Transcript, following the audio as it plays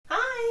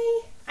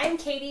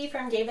Katie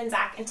from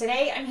Gabeandzach, and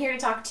today I'm here to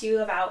talk to you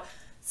about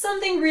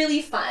something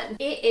really fun.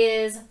 It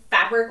is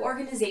fabric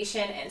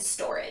organization and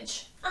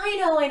storage. I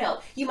know.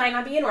 You might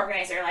not be an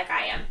organizer like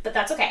I am, but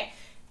that's okay.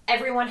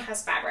 Everyone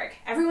has fabric.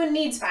 Everyone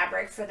needs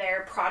fabric for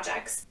their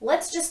projects.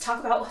 Let's just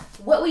talk about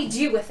what we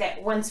do with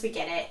it once we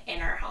get it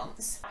in our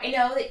homes. I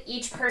know that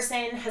each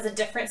person has a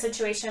different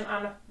situation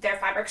on their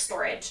fabric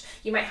storage.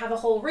 You might have a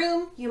whole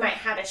room, you might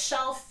have a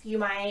shelf, you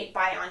might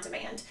buy on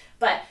demand,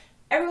 but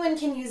everyone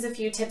can use a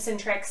few tips and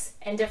tricks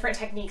and different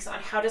techniques on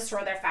how to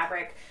store their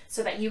fabric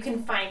so that you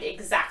can find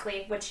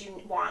exactly what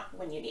you want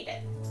when you need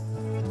it.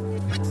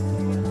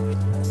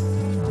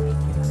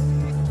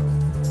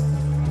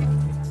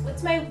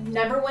 What's my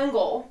number one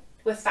goal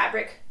with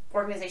fabric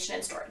organization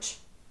and storage?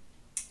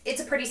 It's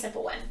a pretty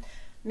simple one.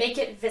 Make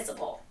it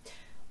visible.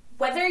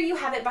 Whether you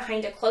have it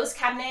behind a closed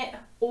cabinet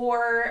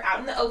or out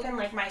in the open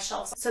like my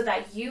shelves, so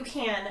that you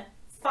can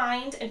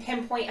find and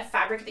pinpoint a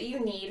fabric that you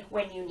need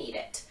when you need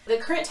it. The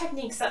current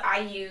techniques that I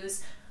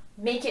use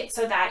make it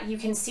so that you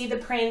can see the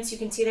prints, you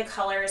can see the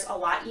colors a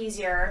lot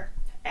easier,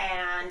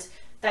 and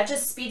that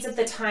just speeds up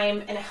the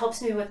time and it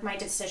helps me with my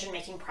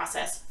decision-making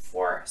process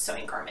for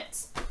sewing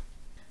garments.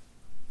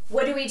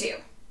 What do we do?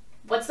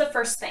 What's the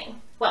first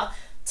thing? Well,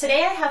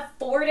 today I have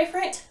 4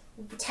 different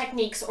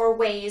techniques or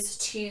ways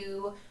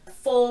to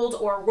fold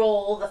or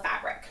roll the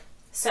fabric.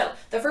 So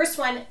the first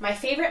one, my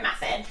favorite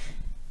method,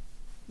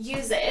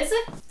 uses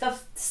the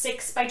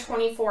 6 by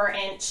 24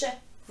 inch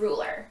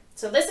ruler.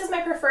 So this is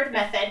my preferred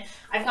method.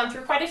 I've gone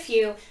through quite a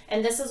few,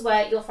 and this is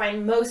what you'll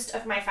find most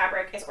of my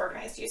fabric is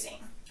organized using.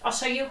 I'll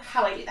show you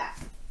how I do that.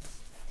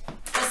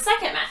 The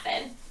second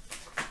method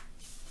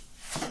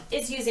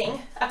is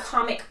using a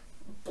comic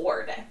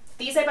board.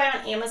 These I buy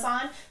on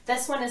Amazon.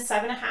 This one is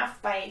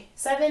 7.5 by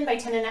 7 by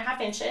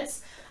 10.5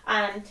 inches.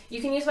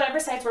 You can use whatever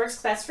size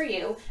works best for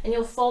you, and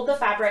you'll fold the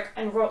fabric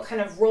and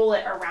kind of roll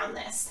it around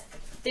this.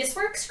 This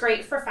works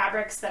great for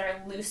fabrics that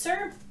are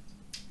looser,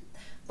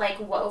 like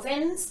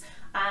wovens,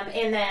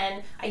 and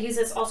then I use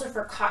this also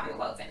for cotton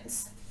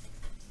wovens.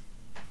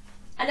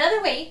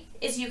 Another way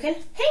is you can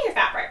hang your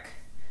fabric.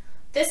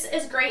 This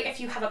is great if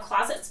you have a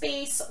closet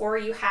space or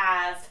you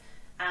have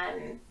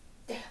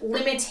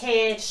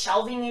limited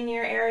shelving in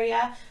your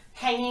area.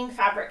 Hanging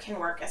fabric can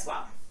work as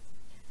well.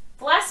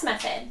 The last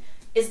method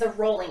is the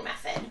rolling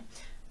method.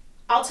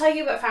 I'll tell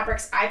you what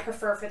fabrics I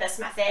prefer for this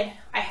method.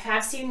 I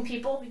have seen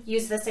people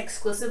use this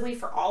exclusively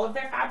for all of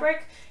their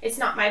fabric. It's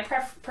not my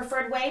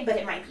preferred way, but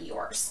it might be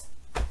yours.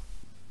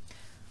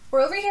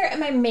 We're over here at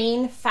my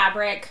main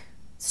fabric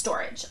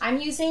storage. I'm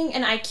using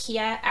an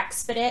IKEA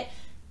Expedit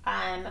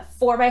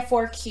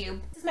 4x4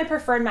 cube. This is my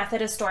preferred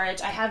method of storage.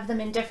 I have them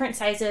in different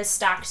sizes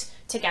stacked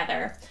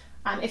together.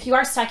 If you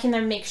are stacking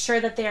them, make sure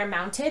that they are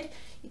mounted.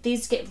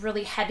 These get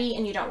really heavy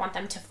and you don't want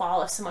them to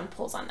fall if someone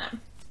pulls on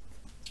them.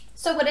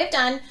 So what I've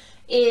done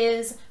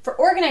is, for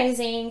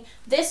organizing,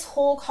 this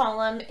whole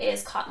column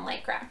is cotton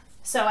lycra.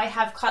 So I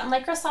have cotton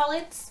lycra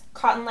solids,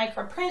 cotton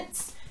lycra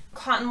prints,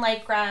 cotton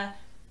lycra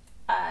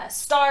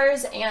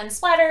stars and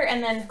splatter,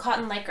 and then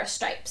cotton lycra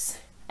stripes.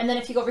 And then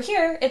if you go over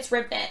here, it's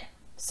rib knit,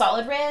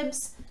 solid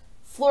ribs,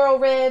 floral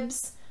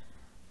ribs.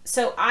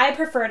 So I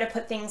prefer to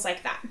put things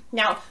like that.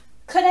 Now,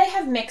 could I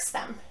have mixed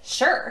them?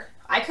 Sure,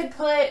 I could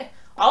put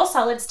all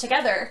solids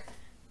together,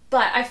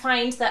 but I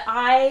find that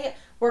I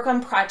work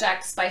on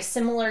projects by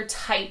similar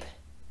type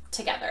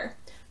together.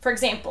 For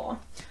example,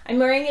 I'm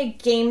wearing a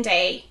game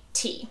day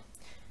tee.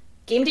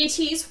 Game day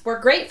tees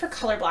work great for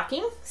color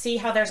blocking. See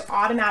how there's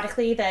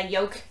automatically the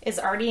yoke is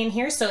already in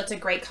here, so it's a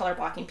great color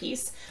blocking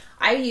piece.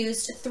 I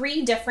used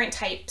 3 different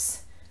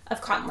types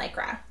of cotton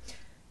lycra.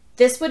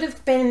 This would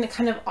have been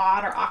kind of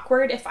odd or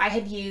awkward if I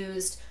had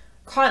used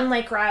cotton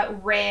lycra,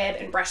 rib,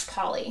 and brushed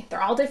poly.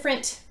 They're all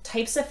different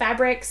types of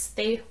fabrics.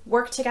 They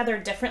work together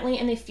differently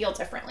and they feel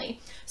differently.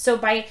 So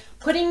by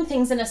putting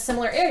things in a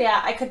similar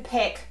area, I could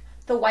pick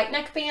the white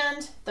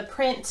neckband, the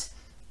print,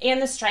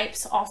 and the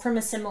stripes all from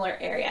a similar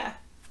area.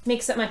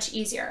 Makes it much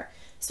easier,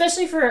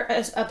 especially for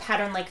a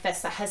pattern like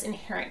this that has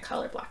inherent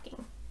color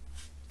blocking.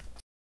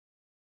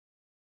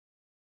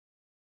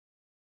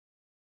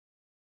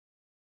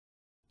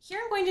 Here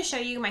I'm going to show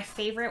you my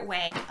favorite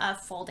way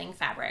of folding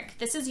fabric.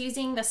 This is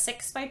using the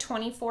 6 by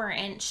 24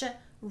 inch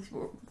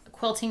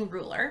quilting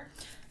ruler.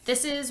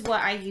 This is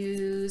what I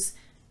use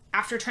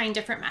after trying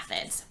different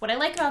methods. What I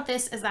like about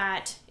this is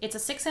that it's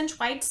a 6-inch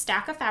wide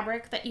stack of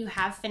fabric that you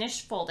have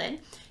finished folded.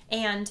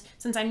 And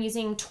since I'm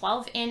using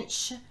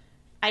 12-inch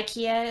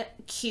IKEA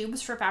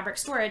cubes for fabric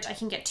storage, I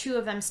can get 2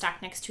 of them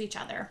stacked next to each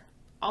other.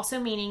 Also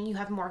meaning you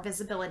have more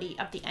visibility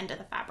of the end of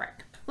the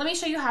fabric. Let me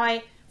show you how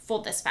I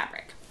fold this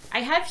fabric. I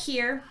have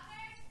here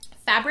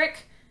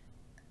fabric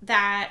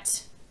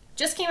that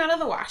just came out of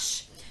the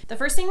wash. The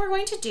first thing we're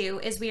going to do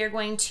is we are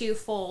going to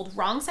fold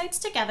wrong sides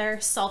together,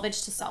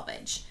 selvage to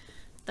selvage.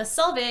 The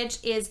selvage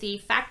is the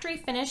factory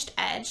finished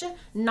edge,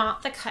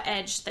 not the cut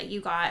edge that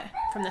you got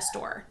from the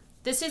store.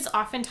 This is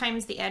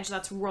oftentimes the edge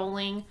that's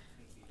rolling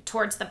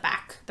towards the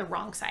back, the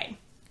wrong side.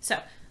 So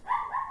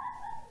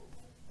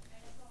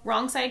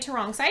wrong side to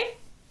wrong side.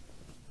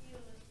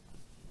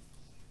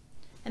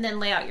 and then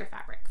lay out your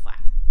fabric flat.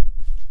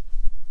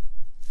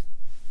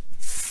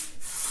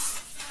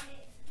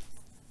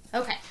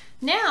 Okay,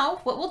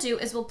 now what we'll do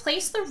is we'll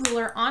place the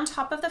ruler on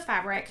top of the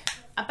fabric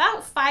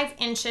about 5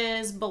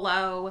 inches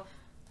below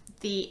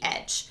the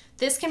edge.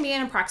 This can be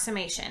an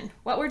approximation.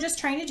 What we're just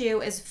trying to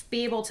do is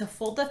be able to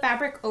fold the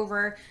fabric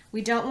over.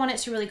 We don't want it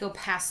to really go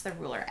past the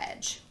ruler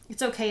edge.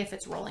 It's okay if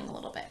it's rolling a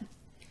little bit.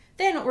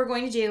 Then what we're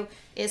going to do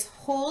is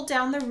hold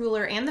down the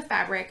ruler and the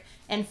fabric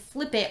and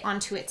flip it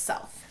onto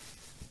itself.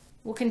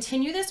 We'll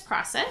continue this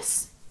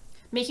process,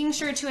 making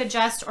sure to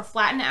adjust or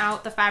flatten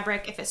out the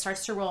fabric if it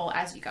starts to roll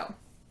as you go.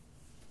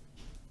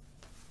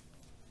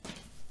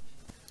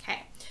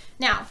 Okay,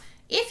 now,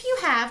 if you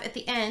have at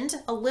the end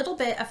a little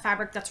bit of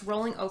fabric that's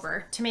rolling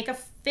over, to make a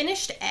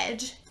finished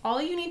edge,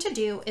 all you need to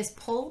do is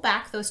pull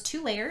back those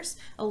 2 layers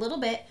a little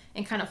bit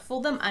and kind of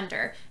fold them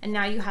under, and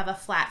now you have a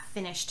flat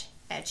finished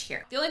edge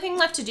here. The only thing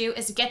left to do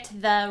is get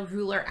the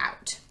ruler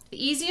out.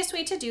 The easiest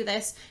way to do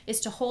this is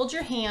to hold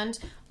your hand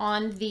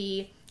on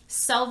the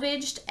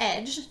selvaged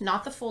edge,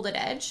 not the folded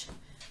edge,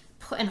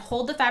 and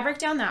hold the fabric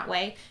down that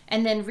way,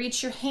 and then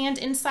reach your hand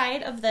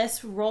inside of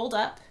this rolled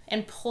up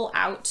and pull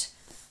out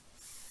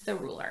the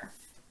ruler.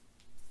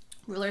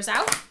 Ruler's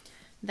out,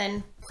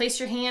 then place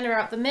your hand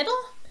around the middle,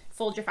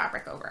 fold your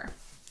fabric over.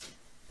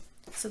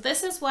 So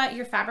this is what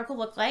your fabric will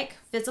look like,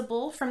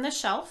 visible from the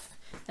shelf,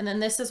 and then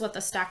this is what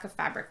the stack of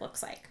fabric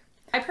looks like.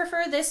 I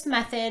prefer this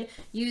method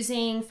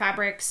using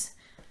fabrics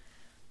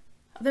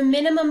of a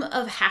minimum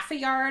of ½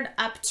 yard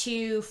up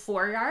to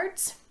 4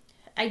 yards.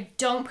 I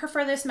don't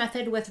prefer this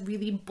method with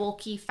really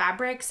bulky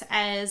fabrics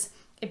as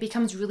it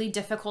becomes really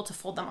difficult to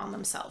fold them on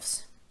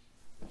themselves.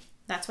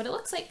 That's what it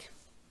looks like.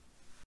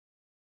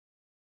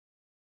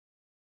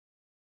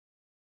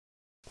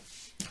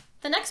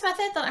 The next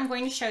method that I'm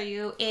going to show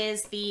you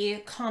is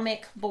the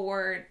comic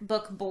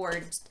book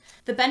boards.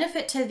 The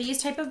benefit to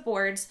these type of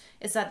boards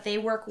is that they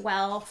work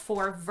well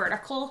for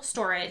vertical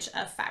storage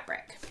of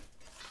fabric.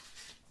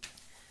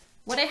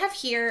 What I have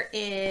here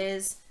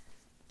is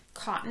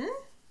cotton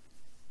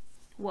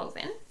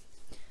woven.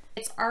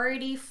 It's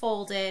already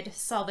folded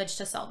selvage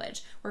to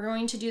selvage. We're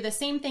going to do the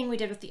same thing we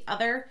did with the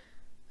other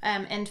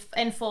and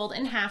fold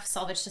in half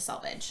selvage to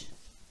selvage.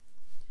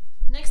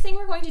 Next thing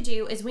we're going to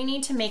do is we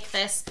need to make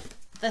this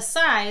the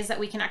size that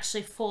we can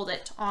actually fold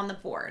it on the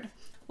board.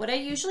 What I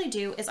usually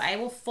do is I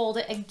will fold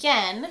it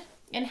again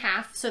in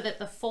half so that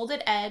the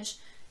folded edge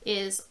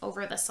is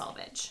over the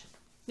selvage.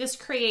 This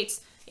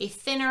creates a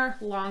thinner,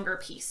 longer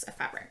piece of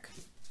fabric.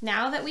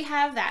 Now that we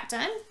have that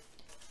done,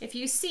 if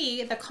you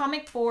see, the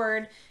comic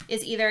board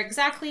is either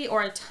exactly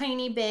or a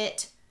tiny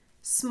bit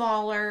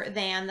smaller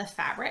than the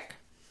fabric.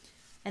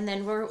 And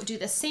then we'll do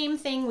the same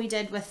thing we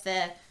did with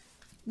the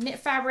knit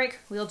fabric.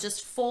 We'll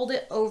just fold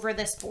it over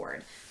this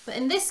board. But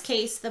in this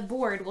case, the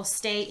board will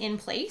stay in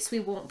place. We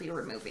won't be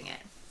removing it.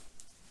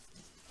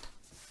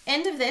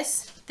 End of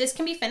this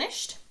can be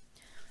finished.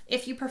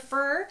 If you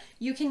prefer,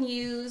 you can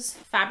use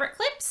fabric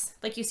clips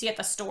like you see at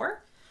the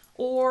store,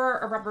 or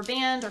a rubber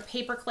band or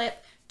paper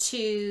clip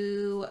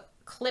to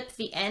clip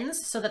the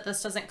ends so that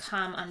this doesn't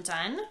come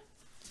undone.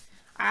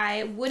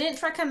 I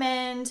wouldn't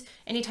recommend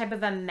any type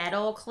of a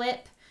metal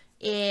clip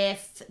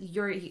if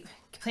you're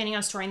planning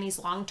on storing these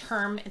long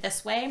term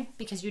this way,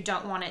 because you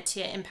don't want it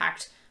to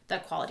impact the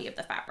quality of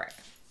the fabric.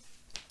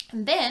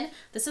 And then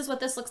this is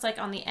what this looks like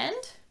on the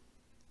end.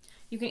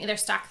 You can either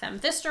stack them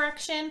this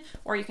direction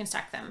or you can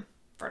stack them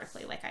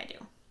vertically like I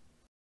do.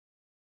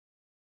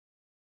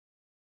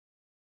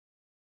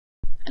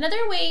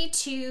 Another way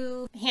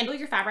to handle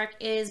your fabric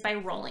is by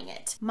rolling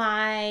it.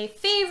 My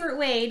favorite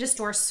way to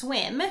store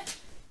swim,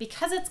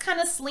 because it's kind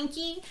of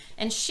slinky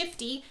and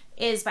shifty,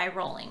 is by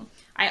rolling.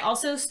 I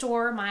also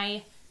store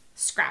my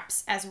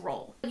scraps as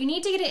roll. You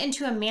need to get it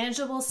into a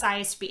manageable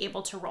size to be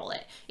able to roll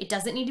it. It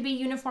doesn't need to be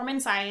uniform in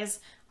size.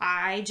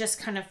 I just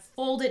kind of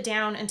fold it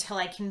down until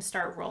I can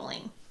start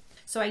rolling.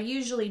 So I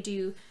usually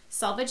do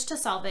selvage to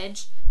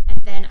selvage, and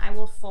then I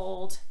will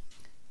fold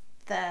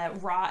the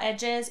raw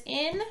edges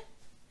in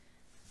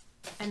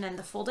and then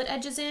the folded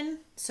edges in.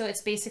 So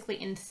it's basically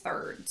in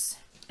thirds.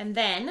 And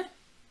then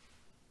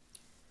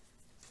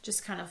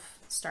just kind of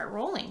start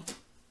rolling.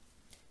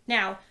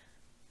 Now,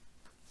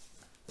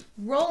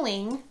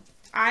 rolling,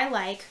 I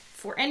like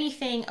for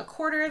anything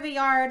 1/4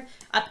 yard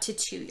up to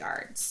 2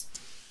 yards.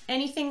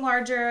 Anything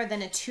larger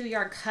than a 2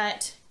 yard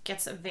cut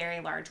gets a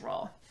very large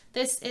roll.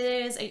 This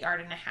is 1.5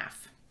 yards.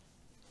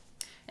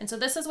 And so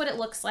this is what it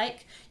looks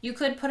like. You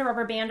could put a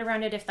rubber band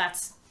around it if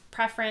that's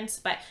preference,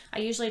 but I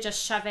usually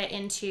just shove it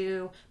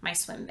into my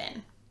swim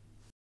bin.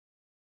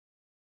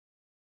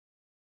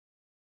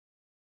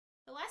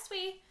 The last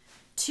way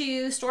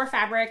to store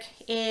fabric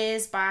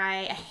is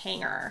by a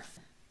hanger.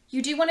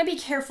 You do want to be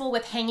careful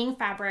with hanging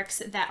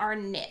fabrics that are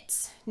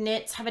knits.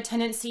 Knits have a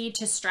tendency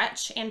to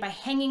stretch, and by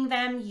hanging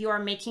them, you are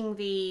making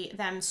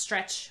them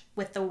stretch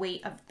with the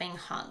weight of being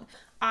hung.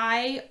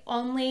 I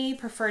only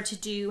prefer to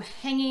do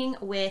hanging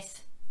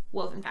with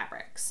woven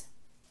fabrics.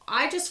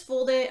 I just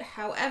fold it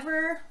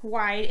however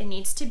wide it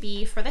needs to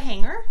be for the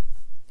hanger.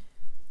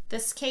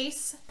 This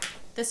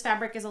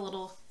fabric is a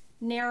little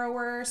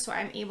narrower so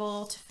I'm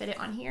able to fit it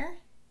on here.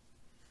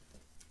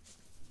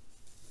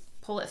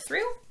 Pull it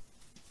through,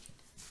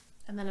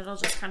 and then it'll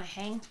just kind of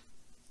hang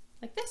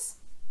like this.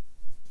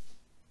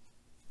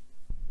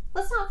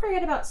 Let's not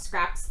forget about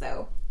scraps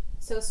though.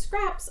 So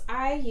scraps,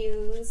 I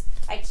use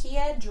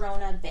IKEA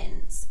Drona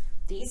bins.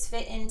 These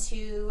fit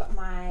into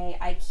my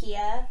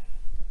IKEA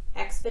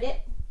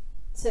Expedit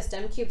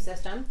system, cube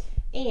system,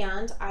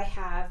 and I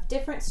have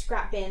different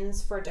scrap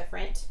bins for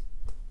different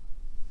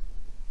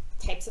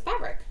types of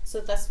fabric. So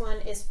this one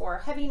is for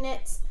heavy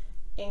knits,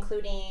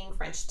 including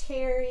French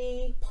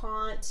terry,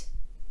 pont,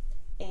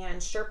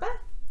 and Sherpa.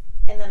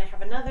 And then I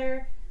have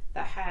another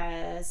that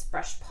has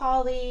brushed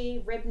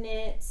poly, rib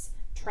knits,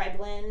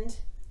 tri-blend,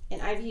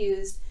 and I've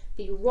used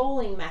the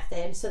rolling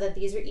method so that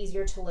these are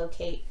easier to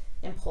locate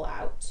and pull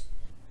out.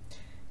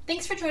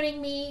 Thanks for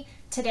joining me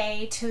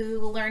today to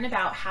learn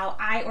about how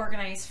I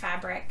organize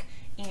fabric,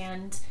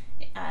 and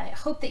I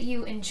hope that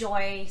you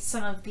enjoy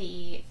some of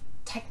the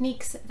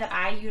techniques that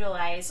I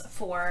utilize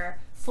for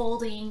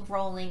folding,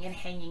 rolling, and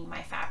hanging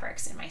my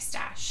fabrics in my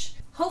stash.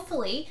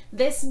 Hopefully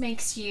this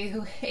makes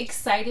you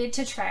excited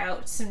to try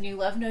out some new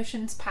Love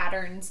Notions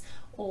patterns,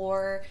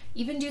 or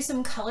even do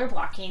some color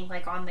blocking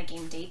like on the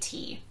game day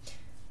tee.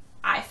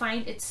 I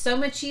find it's so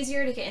much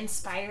easier to get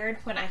inspired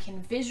when I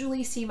can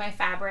visually see my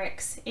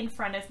fabrics in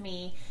front of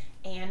me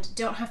and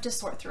don't have to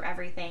sort through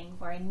everything,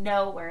 where I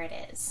know where it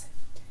is.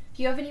 If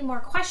you have any more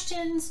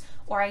questions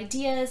or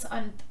ideas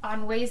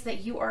on ways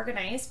that you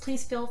organize,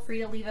 please feel free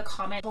to leave a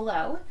comment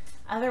below.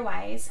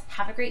 Otherwise,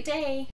 have a great day.